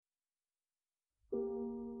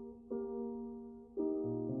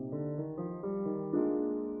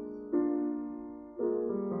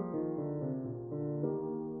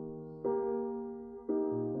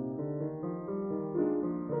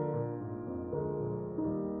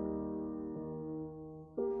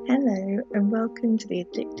Hello and welcome to the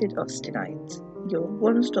Addicted Austinites, your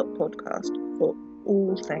one-stop podcast for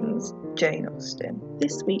all things Jane Austen.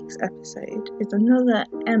 This week's episode is another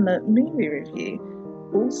Emma movie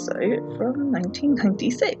review, also from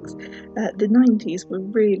 1996. The 90s were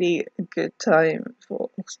really a good time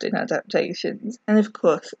for Austen adaptations, and of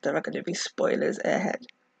course there are going to be spoilers ahead.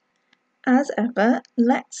 As ever,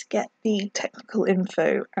 let's get the technical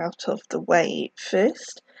info out of the way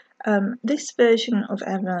first. This version of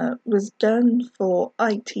Emma was done for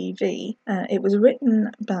ITV. It was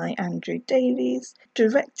written by Andrew Davies,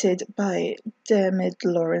 directed by Dermot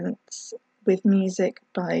Lawrence, with music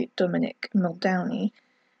by Dominic Muldowney,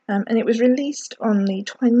 and it was released on the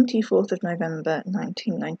 24th of November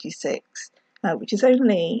 1996. Which is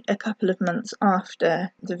only a couple of months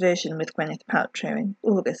after the version with Gwyneth Paltrow in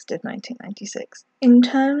August of 1996. In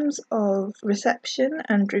terms of reception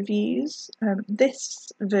and reviews,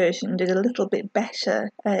 this version did a little bit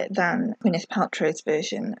better than Gwyneth Paltrow's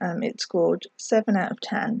version. It scored 7 out of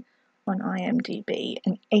 10 on IMDb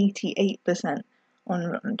and 88% on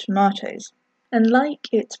Rotten Tomatoes. And like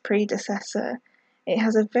its predecessor, it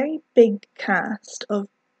has a very big cast of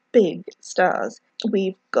big stars.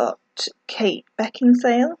 We've got Kate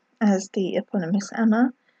Beckinsale as the eponymous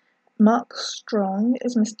Emma, Mark Strong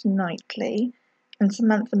as Mr. Knightley, and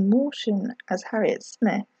Samantha Morton as Harriet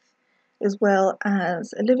Smith, as well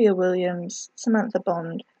as Olivia Williams, Samantha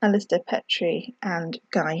Bond, Alistair Petrie, and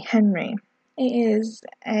Guy Henry. It is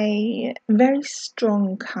a very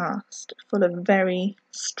strong cast full of very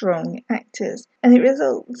strong actors, and it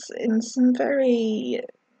results in some very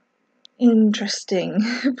interesting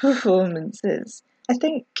performances. I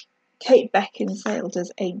think Kate Beckinsale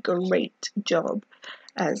does a great job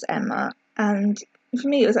as Emma, and for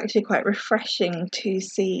me it was actually quite refreshing to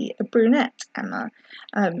see a brunette Emma.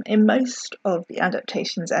 In most of the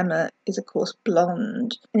adaptations, Emma is of course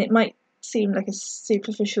blonde, and it might seem like a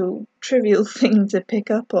superficial, trivial thing to pick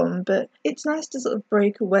up on, but it's nice to sort of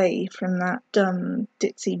break away from that dumb,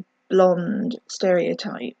 ditzy blonde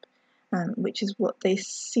stereotype, which is what they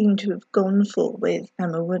seem to have gone for with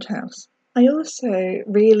Emma Woodhouse. I also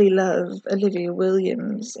really love Olivia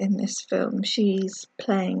Williams in this film. She's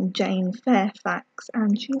playing Jane Fairfax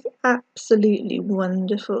and she's absolutely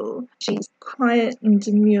wonderful. She's quiet and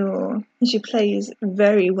demure and she plays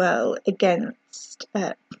very well against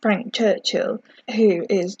Frank Churchill, who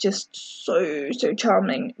is just so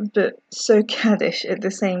charming but so caddish at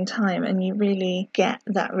the same time, and you really get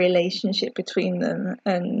that relationship between them.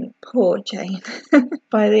 And poor Jane,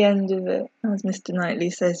 by the end of it, as Mr.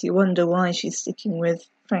 Knightley says, you wonder why she's sticking with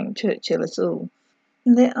Frank Churchill at all.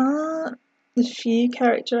 There are a few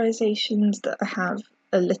characterizations that I have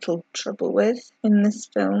a little trouble with in this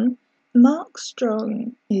film. Mark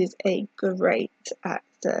Strong is a great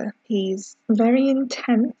actor. He's very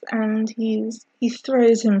intense and he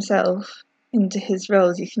throws himself into his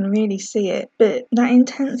roles. You can really see it, but that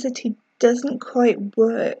intensity doesn't quite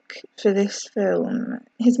work for this film.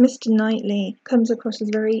 His Mr. Knightley comes across as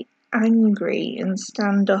very angry and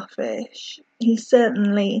standoffish. He's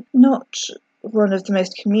certainly not one of the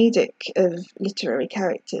most comedic of literary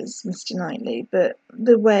characters, Mr. Knightley, but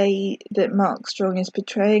the way that Mark Strong is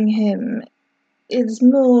portraying him is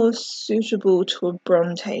more suitable to a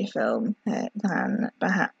Bronte film than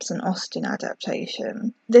perhaps an Austen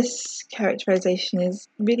adaptation. This characterisation is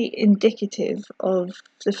really indicative of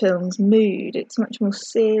the film's mood. It's much more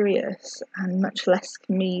serious and much less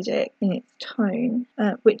comedic in its tone,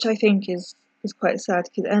 which I think is quite sad,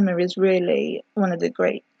 because Emma is really one of the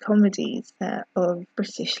great comedies of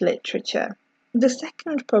British literature. The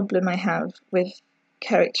second problem I have with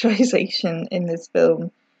characterisation in this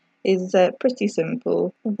film is pretty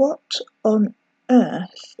simple. What on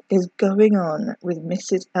earth is going on with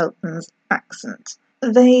Mrs. Elton's accent?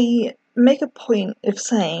 They make a point of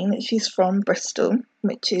saying that she's from Bristol,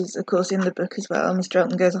 which is of course in the book as well. Mr.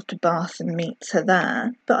 Elton goes off to Bath and meets her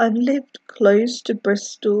there. But I've lived close to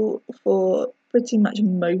Bristol for pretty much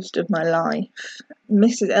most of my life.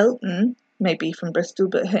 Mrs. Elton may be from Bristol,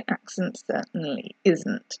 but her accent certainly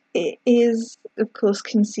isn't. It is, of course,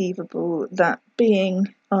 conceivable that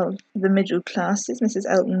being of the middle classes, Mrs.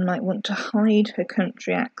 Elton might want to hide her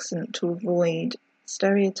country accent to avoid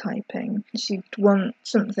stereotyping. She'd want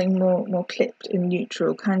something more clipped and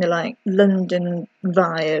neutral, kind of like London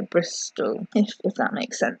via Bristol, if that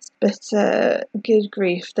makes sense. But good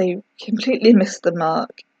grief, they completely missed the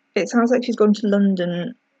mark. It sounds like she's gone to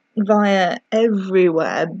London via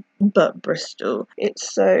everywhere but Bristol.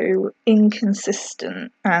 It's so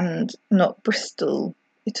inconsistent and not Bristol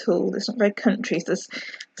at all. It's not very country. There's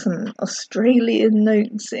some Australian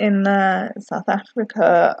notes in there, South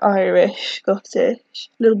Africa, Irish, Scottish,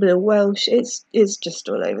 a little bit of Welsh. It's just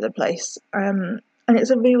all over the place. And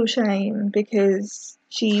it's a real shame because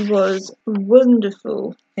she was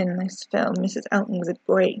wonderful in this film. Mrs. Elton was a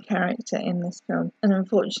great character in this film, and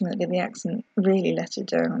unfortunately the accent really let her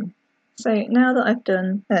down. So now that I've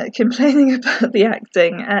done complaining about the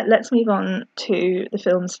acting, let's move on to the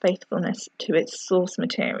film's faithfulness to its source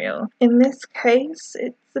material. In this case,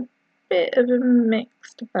 it's a bit of a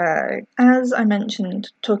mixed bag. As I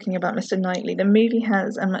mentioned, talking about Mr. Knightley, the movie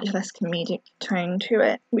has a much less comedic tone to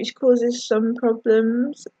it, which causes some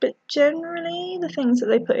problems, but generally the things that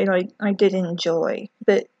they put in I did enjoy.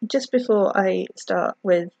 But just before I start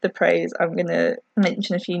with the praise, I'm going to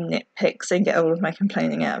mention a few nitpicks and get all of my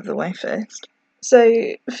complaining out of the way first.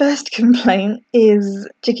 So, first complaint is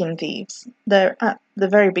chicken thieves. They're at the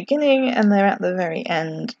very beginning and they're at the very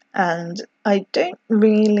end, and I don't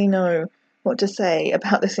really know what to say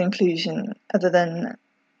about this inclusion other than,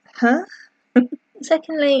 huh?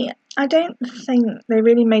 Secondly, I don't think they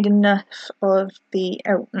really made enough of the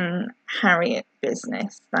Elton-Harriet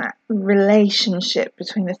business, that relationship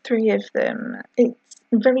between the three of them. It's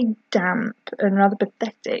very damp and rather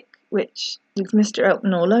pathetic, which is Mr.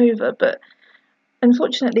 Elton all over, but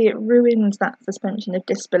unfortunately, it ruins that suspension of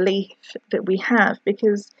disbelief that we have,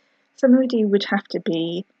 because somebody would have to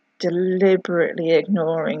be deliberately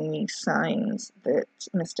ignoring these signs that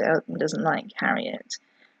Mr. Elton doesn't like Harriet,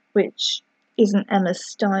 which isn't Emma's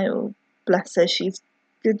style. Bless her, she's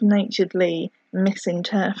good-naturedly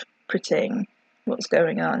misinterpreting what's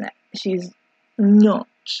going on. She's not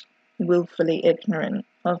willfully ignorant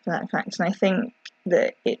of that fact, and I think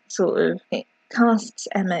that it casts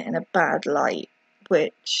Emma in a bad light,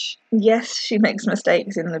 which, yes, she makes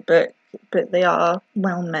mistakes in the book, but they are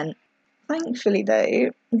well meant. Thankfully,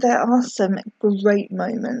 though, there are some great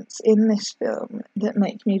moments in this film that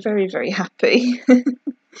make me very, very happy.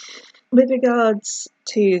 With regards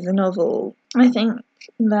to the novel, I think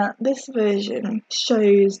that this version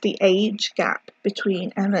shows the age gap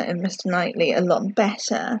between Emma and Mr. Knightley a lot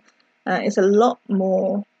better. It's a lot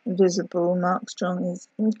more visible. Mark Strong is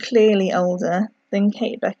clearly older than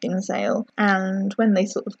Kate Beckinsale, and when they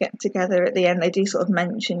sort of get together at the end, they do sort of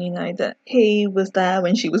mention, that he was there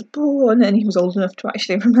when she was born and he was old enough to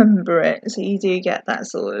actually remember it, so you do get that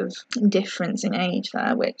sort of difference in age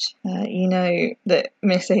there, which that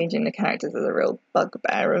misaging the characters is a real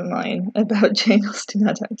bugbear of mine about Jane Austen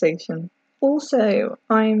adaptation. Also,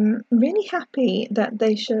 I'm really happy that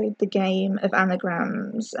they showed the game of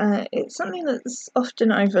anagrams. It's something that's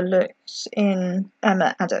often overlooked in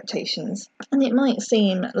Emma adaptations, and it might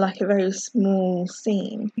seem like a very small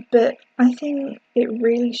scene, but I think it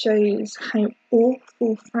really shows how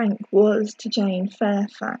awful Frank was to Jane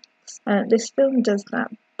Fairfax. This film does that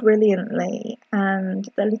brilliantly, and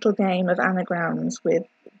the little game of anagrams with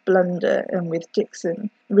Blunder and with Dixon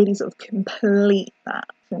really sort of complete that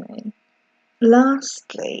for me.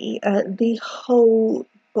 Lastly, the whole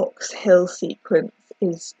Box Hill sequence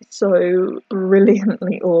is so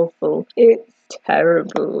brilliantly awful. It's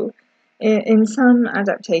terrible. In some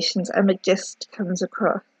adaptations, Emma just comes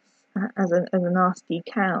across as a nasty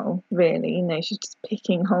cow, really. She's just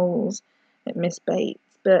picking holes at Miss Bates.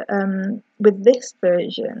 But with this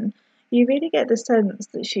version, you really get the sense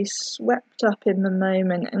that she's swept up in the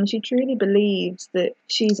moment and she truly believes that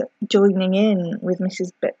she's joining in with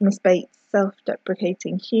Miss Bates'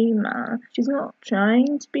 self-deprecating humour. She's not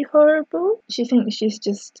trying to be horrible. She thinks she's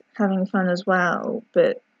just having fun as well,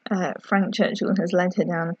 but Frank Churchill has led her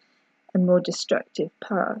down a more destructive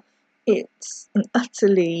path. It's an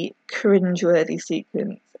utterly cringeworthy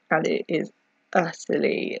sequence, and it is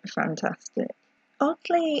utterly fantastic.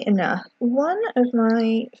 Oddly enough, one of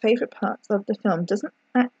my favourite parts of the film doesn't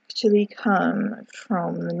actually come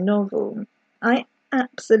from the novel. I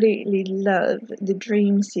absolutely love the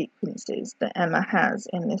dream sequences that Emma has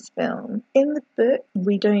in this film. In the book,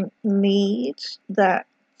 we don't need that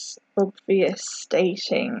obvious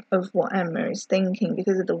stating of what Emma is thinking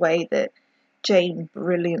because of the way that Jane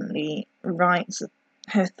brilliantly writes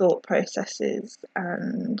her thought processes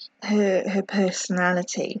and her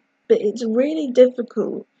personality. But it's really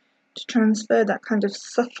difficult to transfer that kind of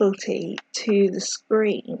subtlety to the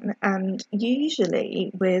screen, and usually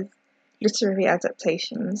with literary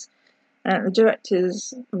adaptations, the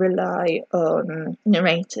directors rely on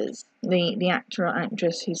narrators, the actor or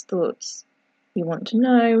actress whose thoughts you want to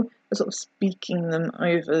know, are sort of speaking them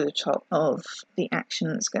over the top of the action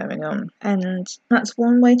that's going on. And that's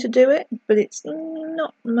one way to do it, but it's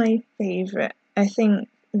not my favourite. I think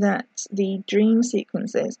that the dream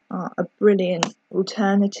sequences are a brilliant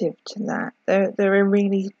alternative to that. They're a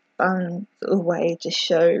really fun sort of way to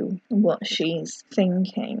show what she's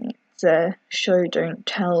thinking. It's a show don't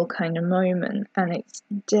tell kind of moment, and it's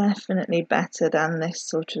definitely better than this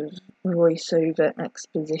sort of voiceover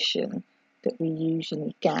exposition that we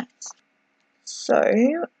usually get. So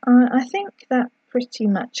I think that pretty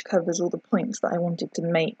much covers all the points that I wanted to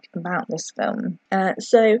make about this film.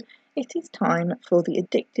 So it is time for the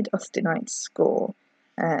Addicted Austinites score,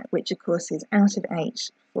 which of course is out of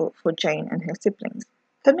 8 for Jane and her siblings.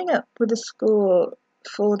 Coming up with a score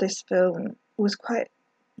for this film was quite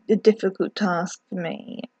a difficult task for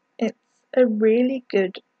me. It's a really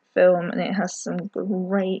good film and it has some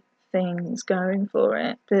great things going for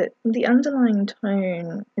it, but the underlying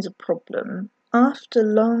tone is a problem. After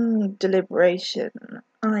long deliberation,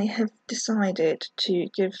 I have decided to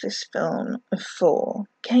give this film a 4.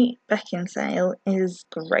 Kate Beckinsale is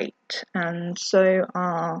great, and so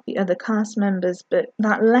are the other cast members, but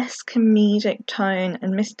that less comedic tone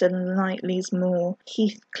and Mr. Knightley's more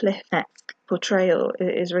Heathcliff-esque portrayal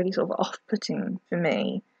is really sort of off-putting for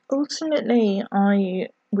me. Ultimately, I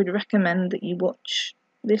would recommend that you watch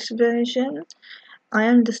this version. I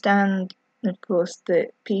understand, of course,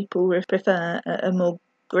 that people prefer a more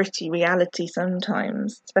gritty reality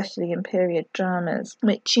sometimes, especially in period dramas,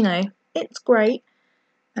 which, it's great,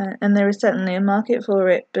 and there is certainly a market for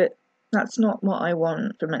it, but that's not what I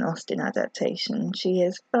want from an Austen adaptation. She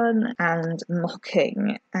is fun and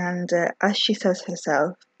mocking, and as she says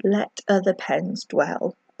herself, let other pens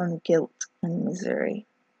dwell on guilt and misery.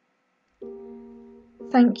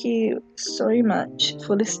 Thank you so much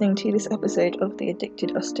for listening to this episode of The Addicted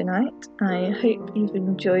Austenite. I hope you've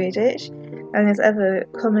enjoyed it, and as ever,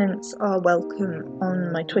 comments are welcome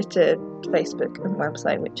on my Twitter, Facebook and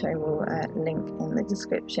website, which I will link in the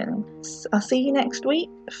description. I'll see you next week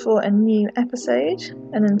for a new episode,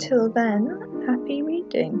 and until then, happy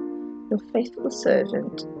reading. Your faithful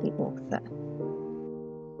servant, the author.